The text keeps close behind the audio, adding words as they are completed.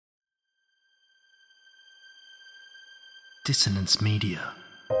Dissonance Media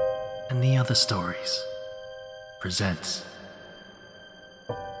and the Other Stories presents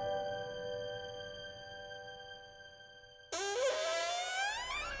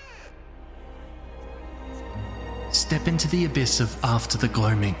Step into the abyss of After the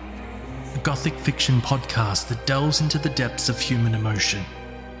Gloaming, a gothic fiction podcast that delves into the depths of human emotion.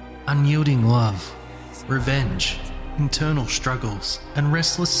 Unyielding love, revenge, internal struggles, and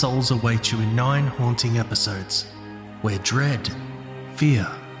restless souls await you in 9 haunting episodes, where dread, fear,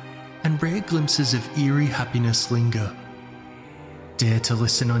 and rare glimpses of eerie happiness linger. Dare to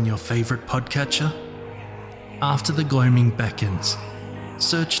listen on your favourite podcatcher? After the Gloaming beckons.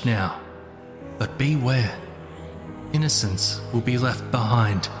 Search now, but beware. Innocence will be left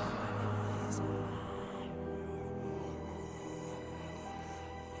behind.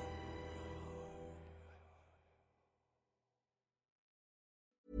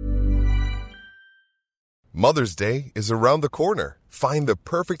 Mother's Day is around the corner. Find the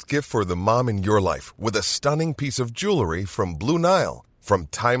perfect gift for the mom in your life with a stunning piece of jewelry from Blue Nile. From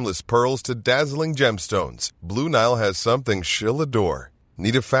timeless pearls to dazzling gemstones, Blue Nile has something she'll adore.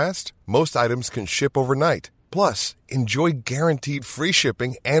 Need it fast? Most items can ship overnight. Plus, enjoy guaranteed free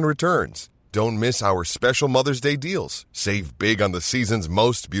shipping and returns. Don't miss our special Mother's Day deals. Save big on the season's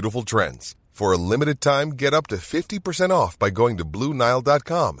most beautiful trends. For a limited time, get up to 50% off by going to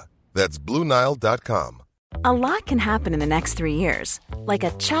BlueNile.com. That's BlueNile.com. A lot can happen in the next 3 years. Like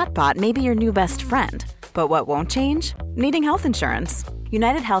a chatbot may be your new best friend. But what won't change? Needing health insurance.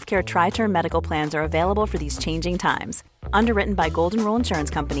 United Healthcare Tri-Term Medical Plans are available for these changing times. Underwritten by Golden Rule Insurance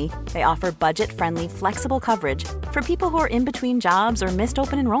Company, they offer budget-friendly, flexible coverage for people who are in between jobs or missed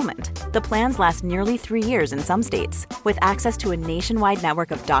open enrollment. The plans last nearly 3 years in some states, with access to a nationwide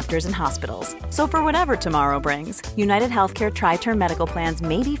network of doctors and hospitals. So for whatever tomorrow brings, United Healthcare Tri-Term Medical Plans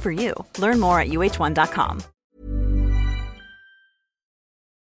may be for you. Learn more at uh1.com.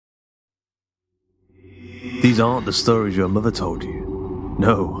 These aren't the stories your mother told you.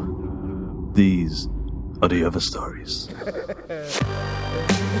 No, these are the other stories.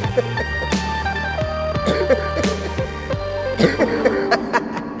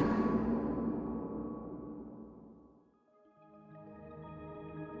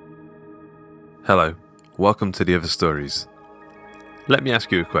 Hello, welcome to the Other Stories. Let me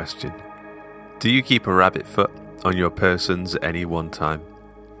ask you a question. Do you keep a rabbit foot on your persons at any one time?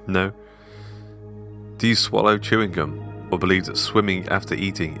 No? Do you swallow chewing gum or believe that swimming after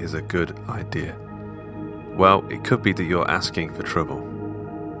eating is a good idea? Well, it could be that you're asking for trouble.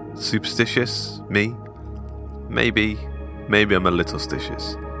 Superstitious? Me? Maybe I'm a little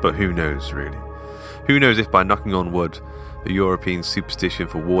stitious, but who knows really? Who knows if by knocking on wood, a European superstition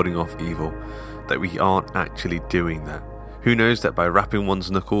for warding off evil, that we aren't actually doing that? Who knows that by rapping one's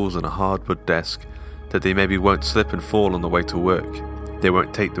knuckles on a hardwood desk, that they maybe won't slip and fall on the way to work, they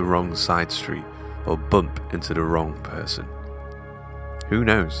won't take the wrong side street, or bump into the wrong person? Who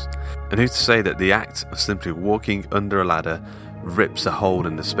knows? And who's to say that the act of simply walking under a ladder rips a hole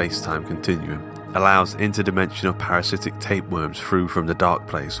in the space-time continuum, allows interdimensional parasitic tapeworms through from the dark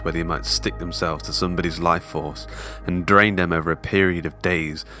place where they might stick themselves to somebody's life force and drain them over a period of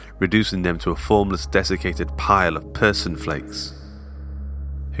days, reducing them to a formless, desiccated pile of person flakes?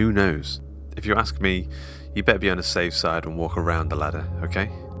 Who knows? If you ask me, you better be on the safe side and walk around the ladder,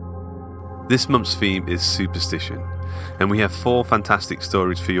 okay? This month's theme is Superstition, and we have 4 fantastic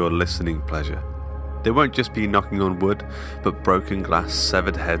stories for your listening pleasure. They won't just be knocking on wood, but broken glass,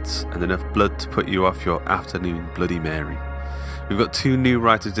 severed heads, and enough blood to put you off your afternoon Bloody Mary. We've got 2 new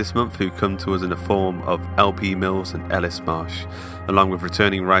writers this month who come to us in the form of LP Mills and Ellis Marsh, along with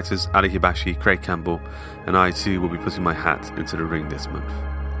returning writers Ali Hibashi, Craig Campbell, and I too will be putting my hat into the ring this month.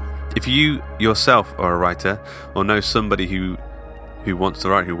 If you yourself are a writer, or know somebody who wants to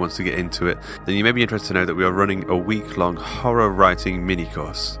write, who wants to get into it, then you may be interested to know that we are running a week-long horror writing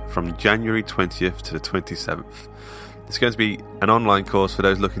mini-course from January 20th to the 27th. It's going to be an online course for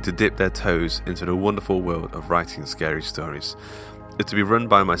those looking to dip their toes into the wonderful world of writing scary stories. It's to be run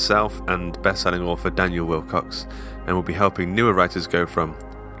by myself and best-selling author Daniel Wilcox, and will be helping newer writers go from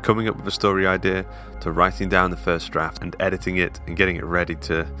coming up with a story idea to writing down the first draft and editing it and getting it ready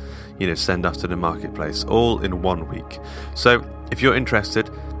to, send off to the marketplace, all in 1 week. So if you're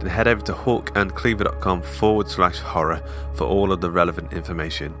interested, then head over to hawkandcleaver.com/horror for all of the relevant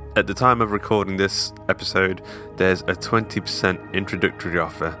information. At the time of recording this episode, there's a 20% introductory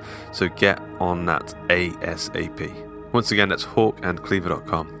offer, so get on that ASAP. Once again, that's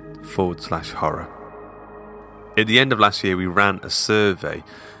hawkandcleaver.com/horror. At the end of last year, we ran a survey,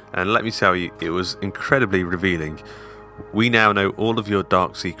 and let me tell you, it was incredibly revealing. We now know all of your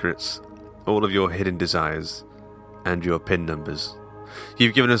dark secrets, all of your hidden desires, and your PIN numbers.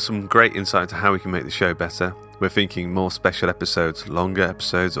 You've given us some great insight into how we can make the show better. We're thinking more special episodes, longer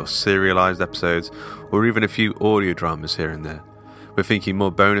episodes, or serialized episodes, or even a few audio dramas here and there. We're thinking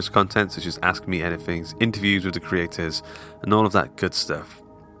more bonus content such as Ask Me Anything, interviews with the creators, and all of that good stuff.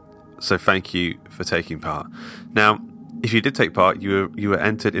 So thank you for taking part. Now, if you did take part, you were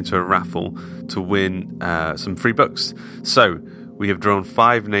entered into a raffle to win some free books. So we have drawn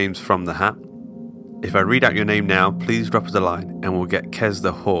 5 names from the hat. If I read out your name now, please drop us a line and we'll get Kez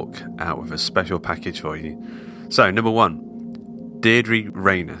the Hawk out with a special package for you. So, number 1, Deirdre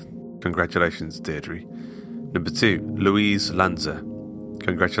Rayner. Congratulations, Deirdre. Number 2, Louise Lanza.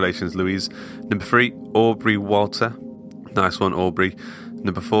 Congratulations, Louise. Number 3, Aubrey Walter. Nice one, Aubrey.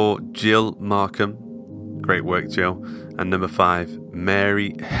 Number 4, Jill Markham. Great work, Jill. And number 5,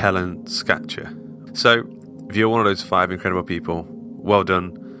 Mary Helen Scatcher. So, if you're one of those 5 incredible people, well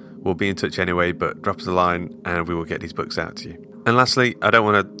done. We'll be in touch anyway, but drop us a line and we will get these books out to you. And lastly, I don't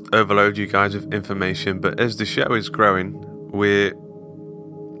want to overload you guys with information, but as the show is growing, we're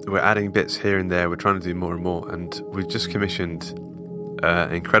adding bits here and there. We're trying to do more and more, and we've just commissioned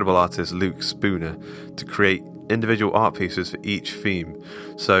incredible artist Luke Spooner to create individual art pieces for each theme.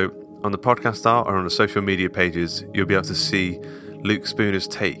 So on the podcast art or on the social media pages, you'll be able to see Luke Spooner's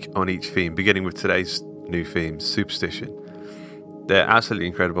take on each theme, beginning with today's new theme, Superstition. They're absolutely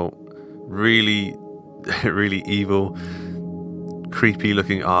incredible, really, really evil, creepy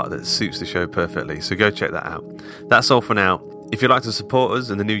looking art that suits the show perfectly, so go check that out. That's all for now. If you'd like to support us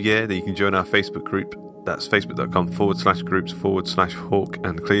in the new year, then you can join our Facebook group. That's facebook.com/groups/Hawk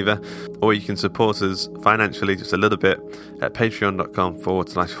and Cleaver, or you can support us financially just a little bit at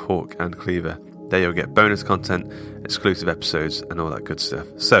patreon.com/Hawk and Cleaver. There you'll get bonus content, exclusive episodes, and all that good stuff.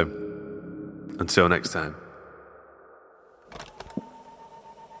 So, until next time.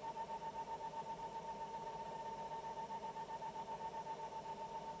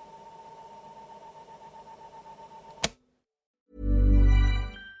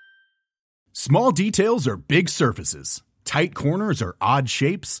 Small details are big surfaces. Tight corners are odd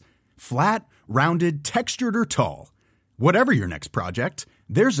shapes. Flat, rounded, textured, or tall. Whatever your next project,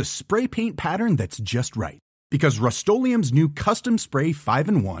 there's a spray paint pattern that's just right. Because Rust-Oleum's new Custom Spray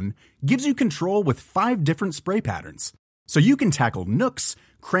 5-in-1 gives you control with 5 different spray patterns. So you can tackle nooks,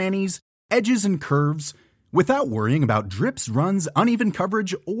 crannies, edges, and curves without worrying about drips, runs, uneven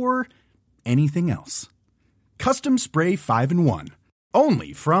coverage, or anything else. Custom Spray 5-in-1.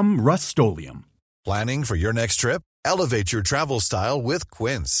 Only from Rust-Oleum. Planning for your next trip? Elevate your travel style with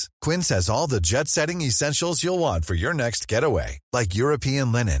Quince. Quince has all the jet-setting essentials you'll want for your next getaway, like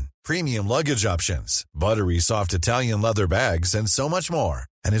European linen, premium luggage options, buttery soft Italian leather bags, and so much more.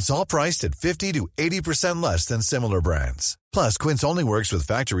 And it's all priced at 50 to 80% less than similar brands. Plus, Quince only works with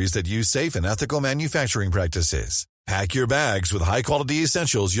factories that use safe and ethical manufacturing practices. Pack your bags with high-quality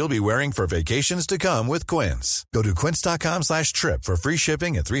essentials you'll be wearing for vacations to come with Quince. Go to quince.com/trip for free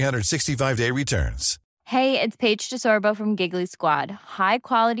shipping and 365-day returns. Hey, it's Paige DeSorbo from Giggly Squad. High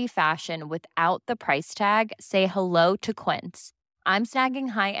quality fashion without the price tag. Say hello to Quince. I'm snagging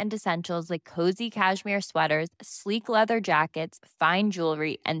high-end essentials like cozy cashmere sweaters, sleek leather jackets, fine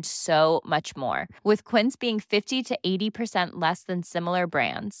jewelry, and so much more. With Quince being 50 to 80% less than similar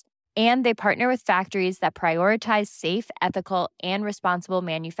brands. And they partner with factories that prioritize safe, ethical, and responsible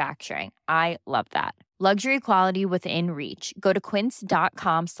manufacturing. I love that. Luxury quality within reach. Go to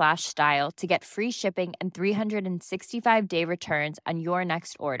quince.com/style to get free shipping and 365-day returns on your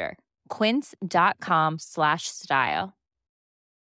next order. Quince.com/style.